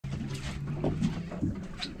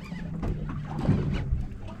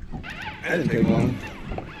That didn't take long.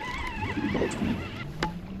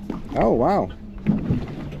 Oh, wow.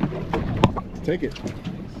 Take it.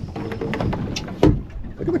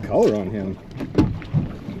 Look at the color on him.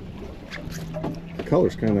 The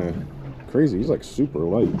color's kind of crazy. He's like super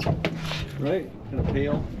light. Right? Kind of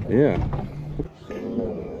pale. Yeah.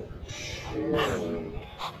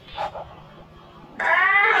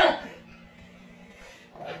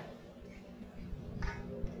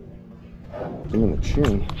 Him in the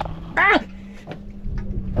chin. Ah!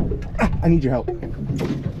 Ah, I need your help.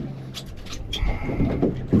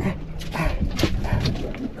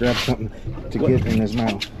 Grab something to get in his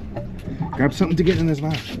mouth. Grab something to get in his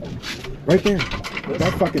mouth. Right there.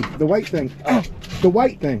 That fucking, the white thing. Ah, the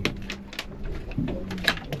white thing.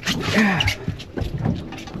 Ah.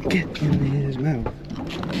 Get in his mouth.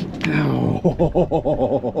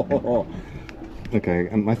 Ow. Okay,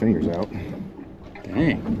 my finger's out.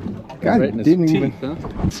 Dang. God, right in his didn't teeth, even. huh?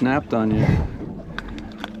 It snapped on you.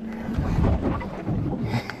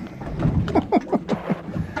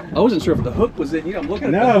 I wasn't sure if the hook was in you. I'm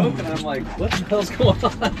looking at the hook and I'm like, what the hell's going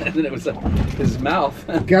on? And then it was his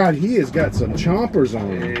mouth. God, he has got some chompers on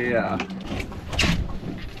him. Yeah.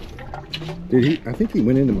 Dude, I think he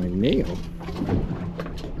went into my nail.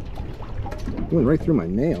 He went right through my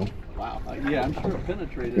nail. Wow. Yeah, I'm sure it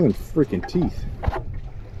penetrated. He went freaking teeth.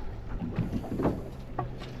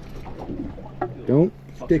 Don't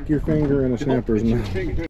stick your finger in a snapper's mouth.